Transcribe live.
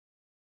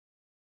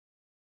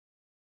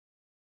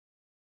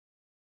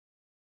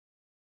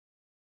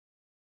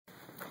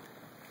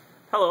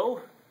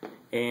Hello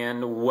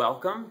and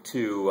welcome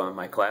to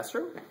my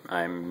classroom.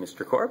 I'm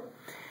Mr. Korb.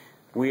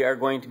 We are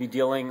going to be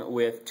dealing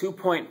with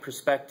two-point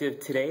perspective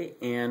today,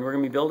 and we're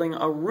going to be building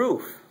a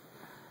roof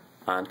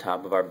on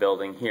top of our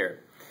building here.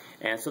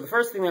 And so the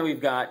first thing that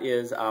we've got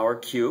is our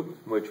cube,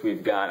 which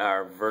we've got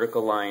our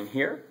vertical line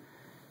here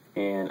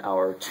and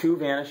our two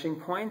vanishing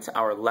points,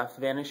 our left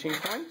vanishing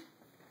point,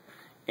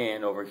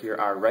 and over here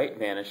our right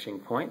vanishing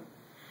point.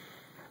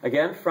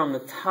 Again, from the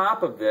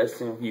top of this,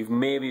 and you've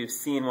maybe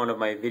seen one of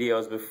my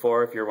videos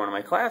before if you're one of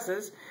my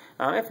classes.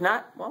 If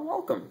not, well,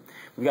 welcome.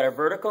 We've got our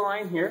vertical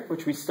line here,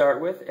 which we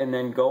start with, and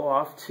then go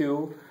off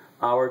to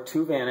our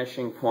two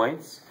vanishing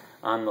points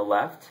on the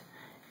left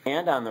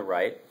and on the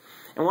right.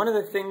 And one of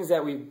the things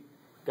that we've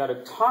got to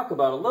talk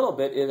about a little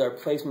bit is our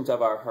placement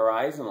of our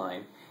horizon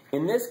line.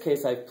 In this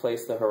case, I've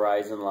placed the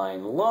horizon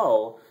line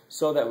low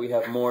so that we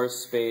have more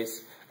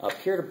space up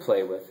here to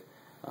play with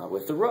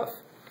the roof.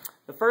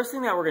 The first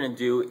thing that we're going to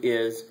do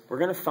is we're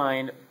going to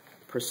find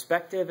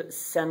perspective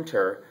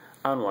center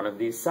on one of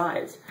these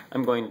sides.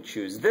 I'm going to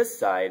choose this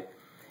side,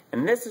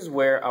 and this is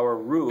where our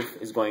roof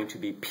is going to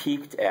be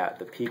peaked at.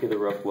 The peak of the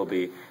roof will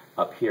be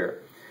up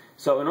here.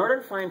 So in order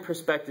to find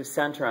perspective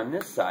center on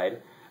this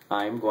side,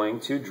 I'm going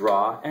to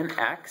draw an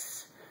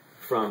X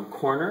from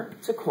corner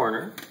to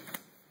corner.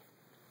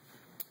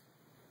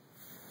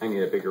 I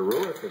need a bigger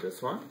ruler for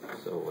this one,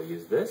 so we'll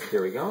use this.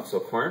 Here we go. So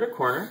corner to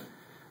corner,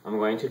 I'm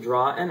going to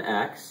draw an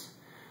X.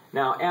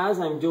 Now, as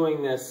I'm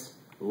doing this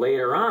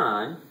later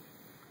on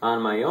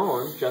my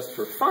own, just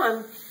for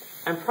fun,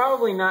 I'm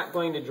probably not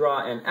going to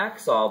draw an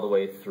X all the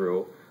way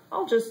through.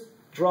 I'll just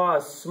draw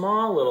a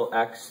small little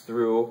X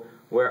through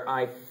where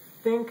I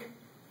think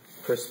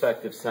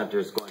perspective center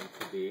is going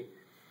to be.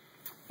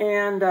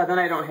 And then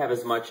I don't have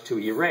as much to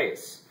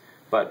erase.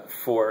 But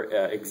for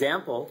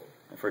example,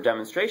 for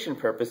demonstration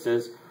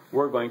purposes,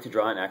 we're going to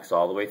draw an X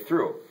all the way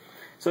through.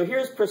 So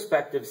here's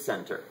perspective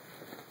center.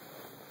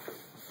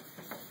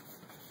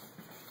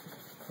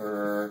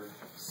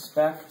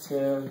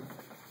 Perspective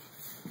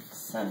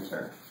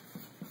center.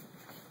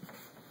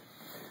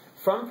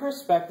 From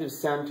perspective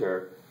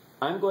center,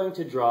 I'm going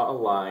to draw a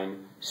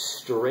line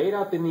straight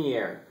up in the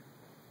air.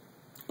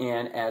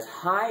 And as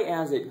high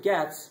as it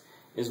gets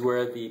is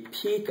where the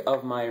peak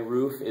of my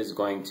roof is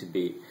going to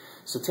be.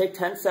 So take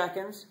 10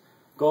 seconds,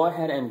 go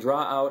ahead and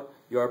draw out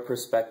your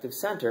perspective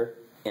center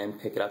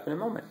and pick it up in a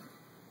moment.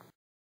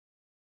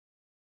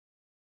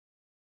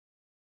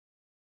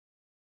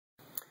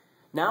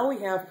 Now we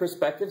have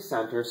perspective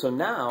center, so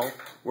now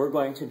we're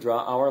going to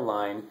draw our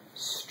line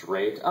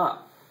straight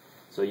up.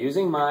 So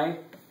using my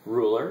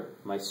ruler,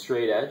 my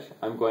straight edge,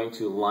 I'm going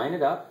to line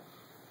it up.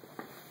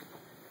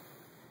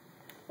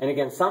 And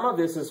again, some of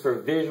this is for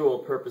visual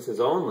purposes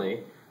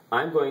only.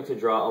 I'm going to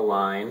draw a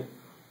line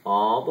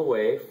all the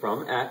way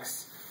from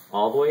X,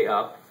 all the way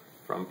up,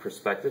 from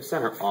perspective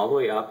center, all the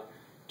way up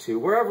to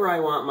wherever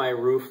I want my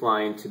roof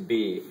line to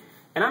be.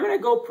 And I'm going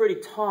to go pretty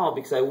tall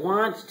because I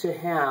want to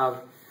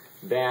have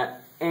that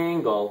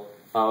angle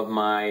of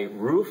my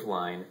roof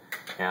line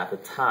at the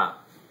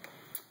top.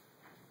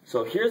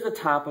 So here's the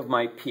top of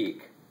my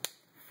peak.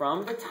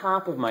 From the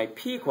top of my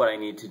peak, what I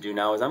need to do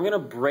now is I'm going to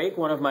break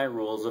one of my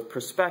rules of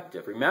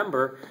perspective.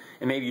 Remember,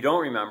 and maybe you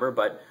don't remember,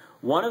 but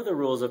one of the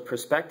rules of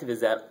perspective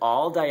is that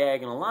all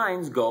diagonal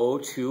lines go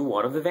to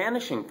one of the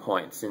vanishing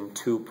points in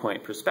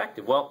two-point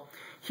perspective. Well,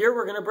 here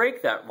we're going to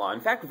break that law. In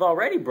fact, we've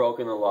already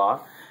broken the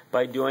law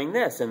by doing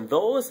this, and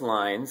those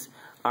lines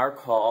are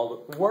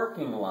called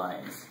working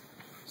lines.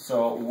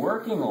 So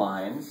working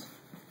lines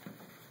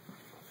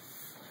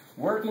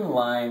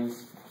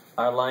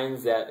are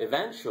lines that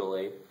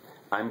eventually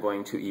I'm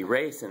going to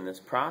erase in this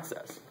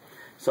process.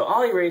 So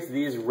I'll erase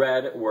these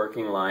red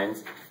working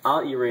lines.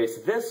 I'll erase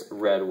this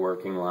red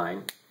working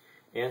line.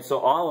 And so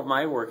all of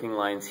my working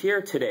lines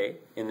here today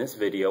in this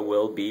video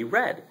will be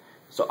red.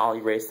 So I'll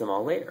erase them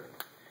all later.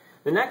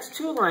 The next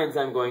two lines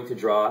I'm going to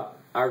draw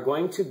are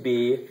going to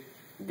be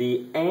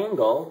the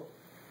angle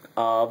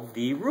of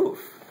the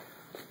roof,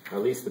 or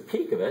at least the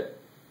peak of it,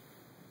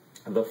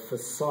 the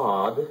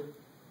facade.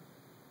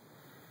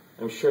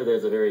 I'm sure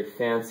there's a very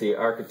fancy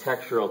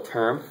architectural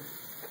term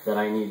that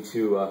I need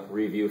to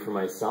review for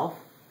myself.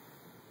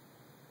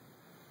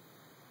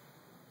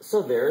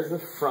 So there's the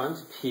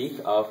front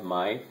peak of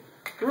my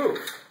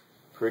roof.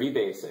 Pretty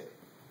basic.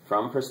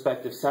 From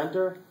perspective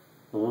center,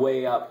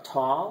 way up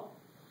tall,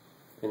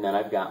 and then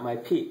I've got my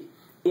peak.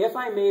 If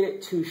I made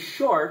it too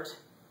short,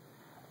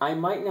 I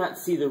might not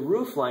see the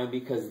roof line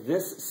because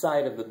this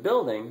side of the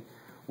building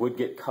would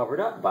get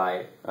covered up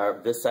by, or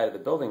this side of the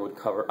building would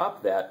cover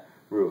up that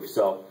roof.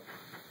 So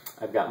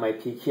I've got my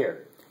peak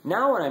here.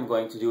 Now what I'm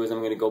going to do is I'm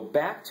going to go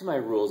back to my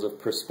rules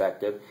of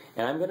perspective,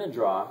 and I'm going to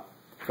draw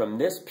from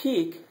this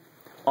peak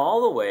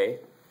all the way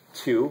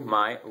to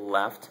my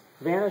left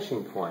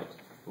vanishing point.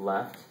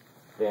 Left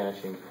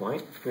vanishing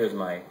point. Here's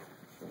my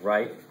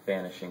right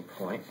vanishing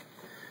point.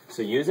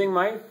 So using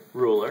my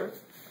ruler,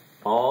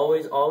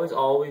 always, always,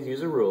 always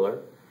use a ruler,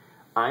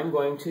 I'm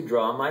going to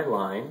draw my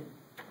line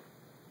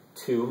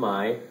to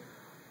my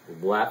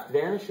left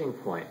vanishing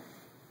point.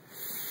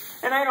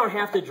 And I don't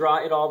have to draw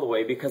it all the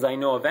way because I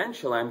know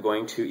eventually I'm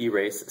going to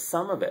erase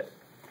some of it.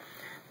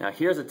 Now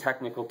here's a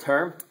technical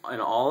term in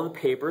all of the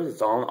papers,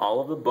 it's all in all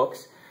of the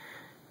books.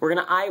 We're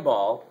going to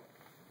eyeball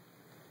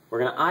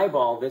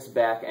this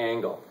back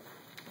angle.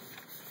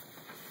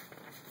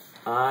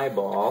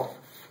 Eyeball.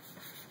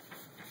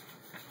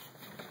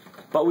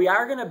 But we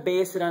are going to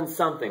base it on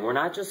something. We're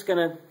not just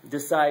going to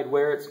decide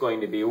where it's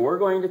going to be. We're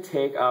going to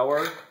take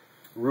our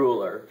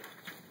ruler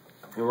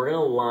and we're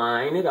going to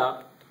line it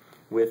up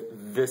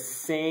with the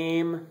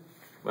same,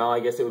 well, I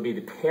guess it would be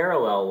the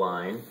parallel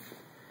line.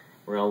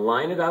 We're going to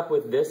line it up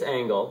with this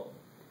angle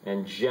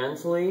and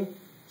gently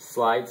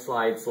slide,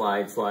 slide,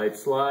 slide, slide,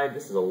 slide.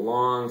 This is a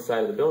long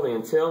side of the building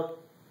until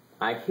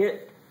I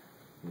hit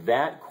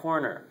that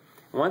corner.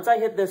 Once I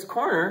hit this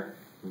corner,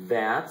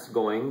 that's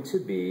going to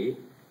be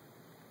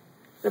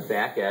the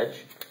back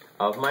edge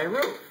of my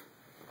roof.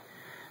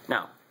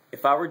 Now,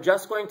 if I were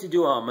just going to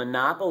do a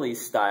Monopoly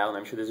style, and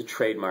I'm sure there's a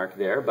trademark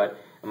there, but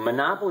a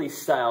Monopoly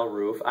style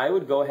roof, I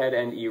would go ahead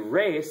and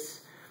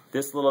erase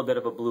this little bit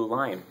of a blue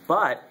line.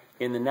 But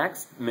in the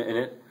next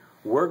minute,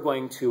 we're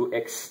going to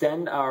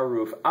extend our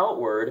roof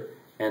outward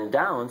and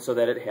down so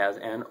that it has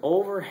an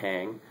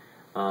overhang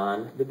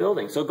on the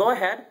building. So go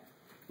ahead,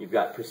 you've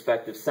got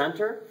perspective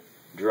center,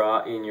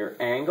 draw in your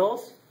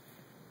angles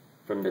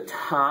from the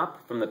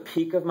top, from the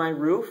peak of my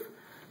roof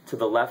to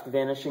the left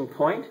vanishing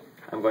point.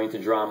 I'm going to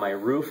draw my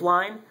roof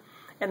line,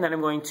 and then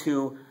I'm going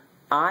to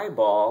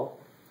eyeball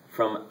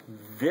from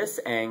this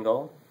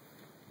angle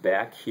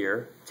back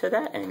here to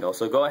that angle.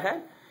 So go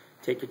ahead,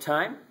 take your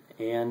time,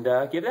 and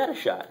give that a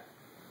shot.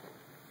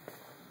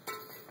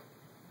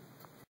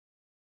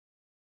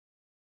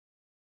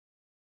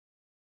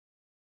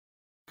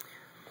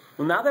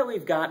 Well, now that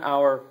we've got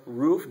our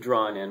roof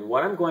drawn in,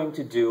 what I'm going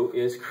to do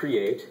is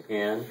create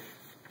an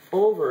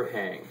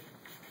overhang.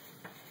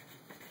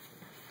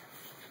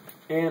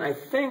 And I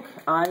think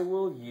I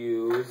will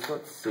use,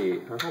 let's see,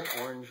 I hope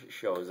orange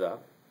shows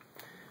up.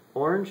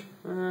 Orange?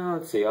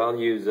 Let's see, I'll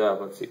use,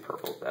 let's see,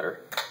 purple's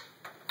better.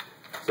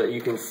 So that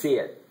you can see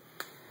it.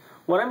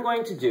 What I'm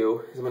going to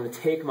do is I'm going to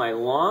take my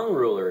long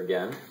ruler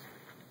again,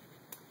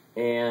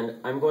 and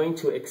I'm going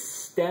to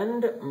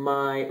extend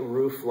my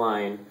roof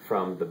line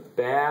from the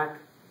back.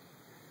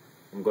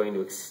 I'm going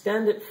to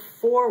extend it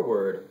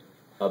forward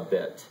a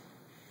bit.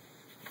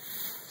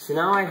 So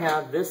now I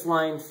have this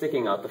line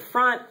sticking out the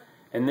front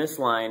and this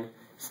line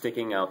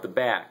sticking out the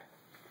back.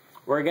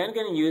 We're again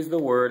going to use the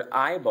word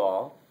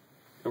eyeball,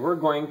 and we're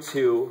going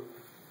to,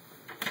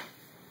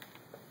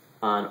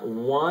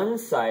 on one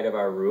side of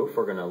our roof,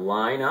 we're going to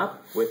line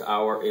up with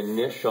our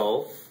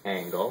initial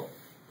angle,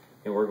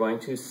 and we're going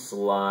to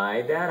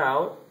slide that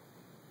out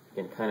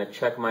and kind of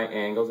check my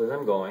angles as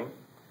I'm going,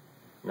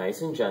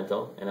 nice and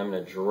gentle, and I'm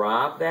going to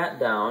drop that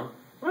down.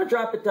 I'm going to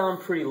drop it down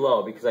pretty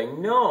low because I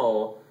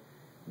know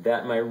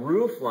that my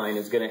roof line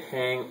is going to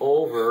hang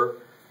over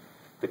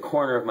the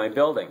corner of my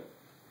building.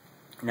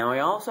 Now I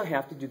also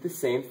have to do the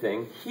same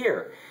thing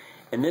here.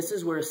 And this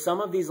is where some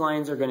of these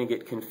lines are going to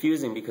get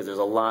confusing because there's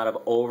a lot of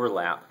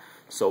overlap.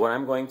 So what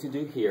I'm going to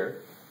do here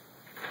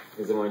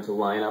is I'm going to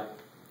line up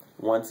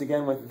once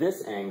again with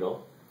this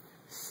angle,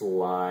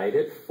 slide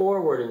it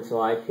forward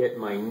until I hit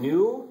my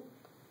new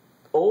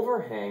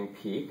overhang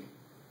peak,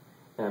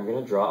 and I'm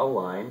going to draw a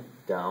line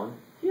down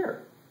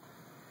here.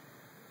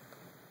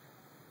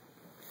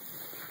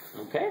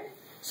 Okay,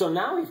 so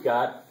now we've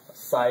got a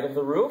side of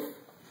the roof.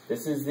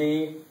 This is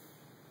the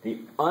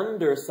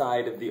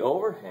underside of the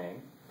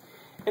overhang.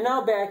 And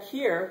now back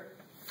here,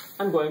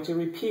 I'm going to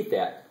repeat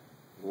that.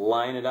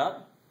 Line it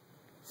up,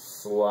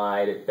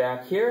 slide it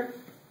back here,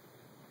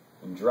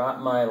 and drop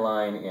my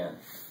line in.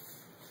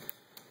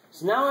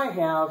 So now I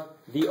have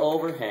the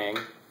overhang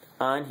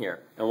on here.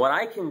 And what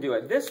I can do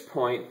at this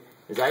point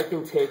is I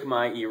can take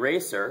my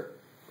eraser,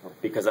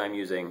 because I'm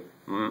using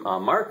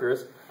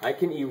markers, I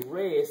can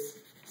erase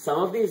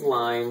some of these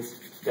lines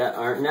that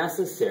aren't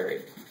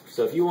necessary.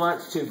 So if you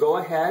want to go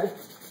ahead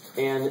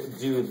and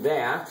do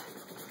that,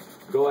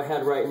 go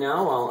ahead right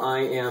now while I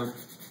am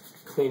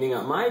cleaning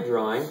up my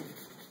drawing.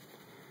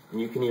 And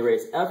you can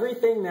erase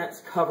everything that's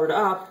covered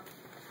up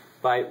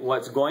by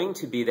what's going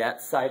to be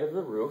that side of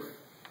the roof.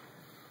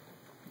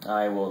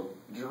 I will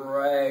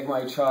drag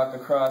my chalk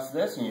across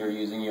this, and you're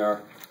using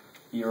your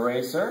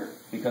eraser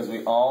because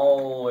we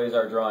always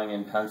are drawing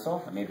in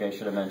pencil. Maybe I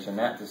should have mentioned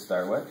that to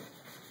start with.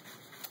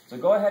 So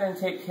go ahead and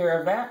take care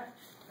of that,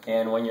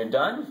 and when you're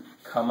done,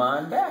 come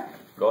on back.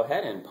 Go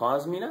ahead and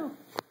pause me now.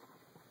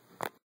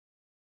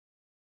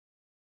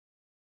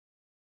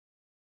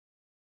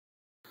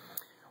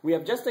 We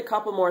have just a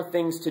couple more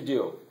things to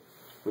do.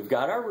 We've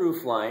got our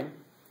roof line,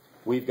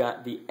 we've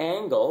got the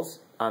angles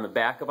on the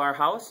back of our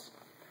house,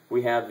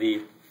 we have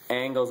the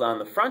angles on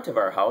the front of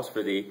our house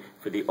for the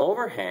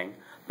overhang,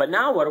 but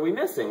now what are we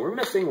missing? We're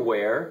missing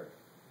where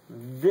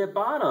the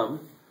bottom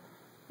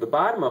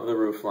of the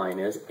roof line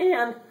is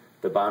and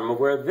the bottom of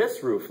where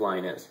this roof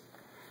line is.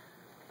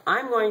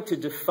 I'm going to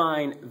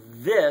define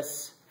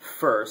this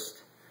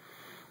first,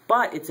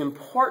 but it's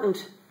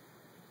important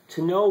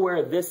to know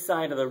where this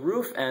side of the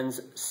roof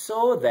ends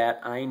so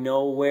that I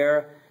know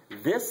where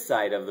this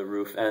side of the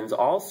roof ends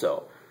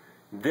also.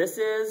 This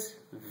is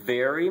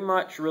very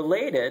much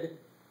related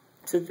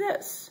to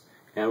this,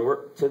 and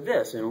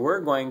we're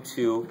going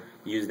to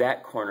use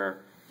that corner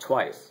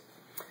twice.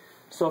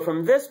 So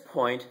from this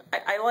point,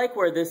 I like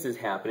where this is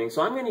happening,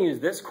 so I'm going to use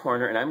this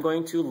corner and I'm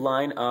going to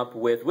line up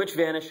with, which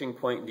vanishing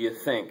point do you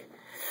think?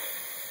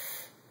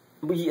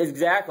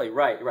 Exactly,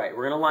 right.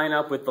 We're going to line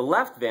up with the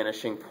left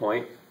vanishing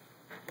point.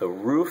 The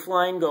roof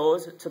line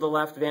goes to the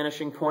left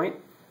vanishing point.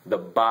 The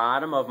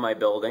bottom of my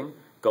building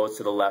goes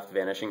to the left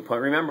vanishing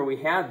point. Remember, we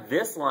had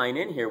this line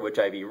in here, which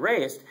I've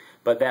erased,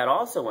 but that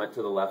also went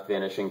to the left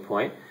vanishing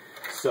point.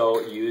 So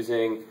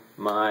using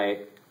my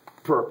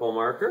purple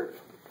marker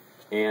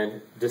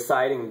and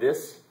deciding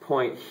this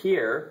point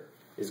here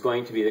is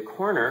going to be the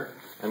corner,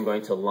 I'm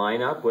going to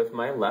line up with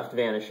my left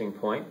vanishing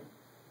point,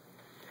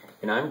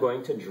 and I'm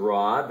going to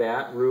draw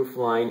that roof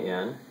line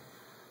in,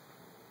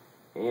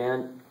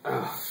 and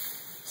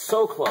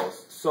so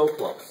close, so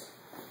close.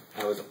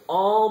 I was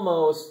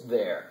almost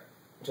there.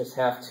 Just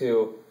have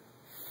to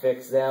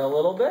fix that a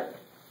little bit.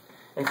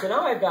 And so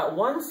now I've got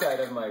one side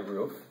of my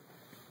roof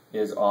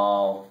is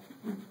all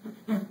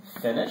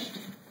finished.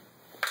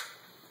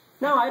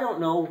 Now I don't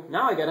know,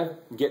 now I gotta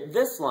get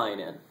this line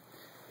in.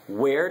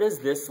 Where does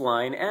this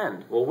line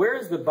end? Well, where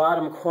is the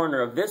bottom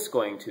corner of this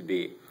going to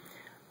be?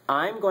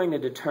 I'm going to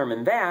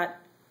determine that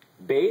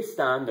based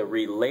on the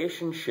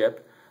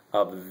relationship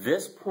of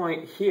this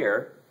point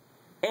here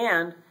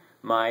and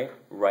my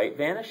right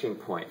vanishing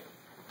point.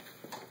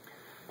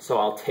 So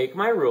I'll take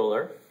my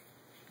ruler,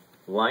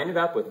 line it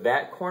up with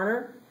that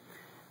corner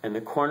and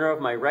the corner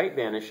of my right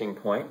vanishing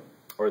point,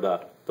 or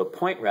the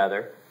point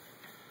rather,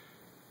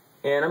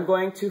 and I'm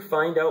going to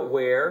find out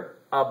where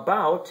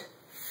about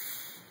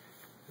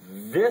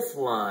this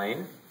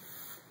line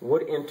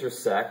would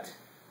intersect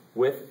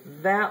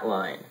with that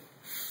line.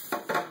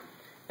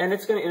 And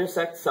it's going to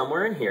intersect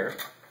somewhere in here.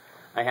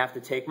 I have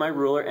to take my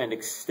ruler and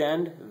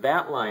extend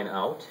that line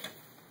out,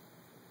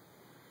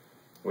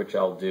 which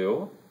I'll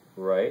do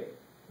right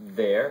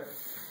there.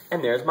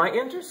 And there's my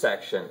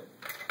intersection.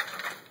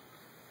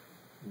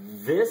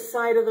 This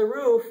side of the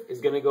roof is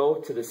going to go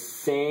to the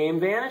same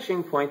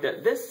vanishing point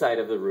that this side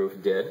of the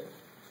roof did,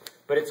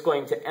 but it's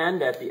going to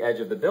end at the edge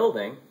of the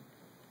building.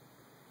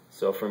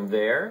 So from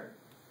there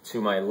to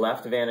my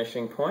left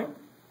vanishing point,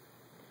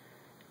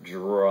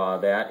 draw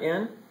that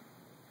in,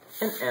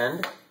 and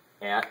end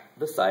at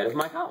the side of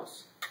my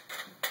house,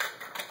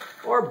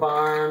 or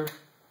barn,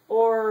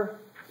 or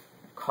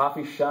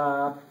coffee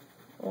shop,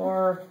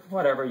 or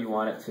whatever you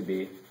want it to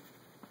be.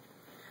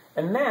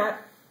 And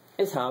that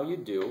is how you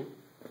do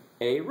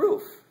a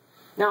roof.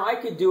 Now, I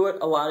could do it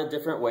a lot of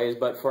different ways,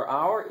 but for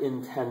our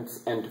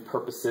intents and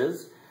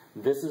purposes,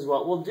 this is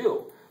what we'll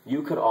do.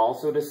 You could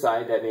also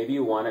decide that maybe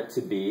you want it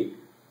to be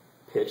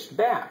pitched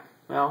back.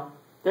 Well,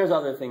 there's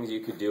other things you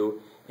could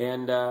do,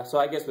 and so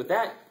I guess with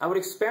that, I would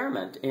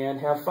experiment and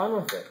have fun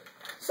with it.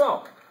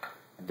 So,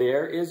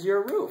 there is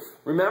your roof.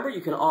 Remember,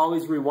 you can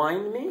always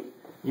rewind me.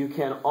 You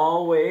can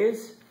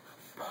always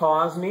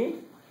pause me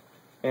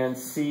and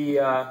see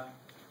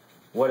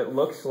what it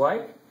looks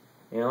like.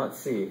 And let's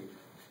see.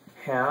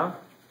 Have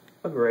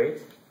a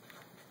great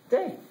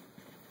day.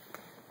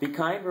 Be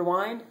kind,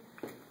 rewind.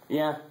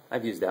 Yeah,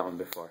 I've used that one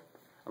before.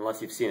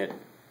 Unless you've seen it, and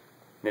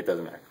it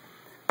doesn't matter.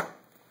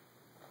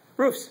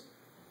 Roofs.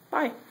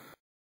 Bye.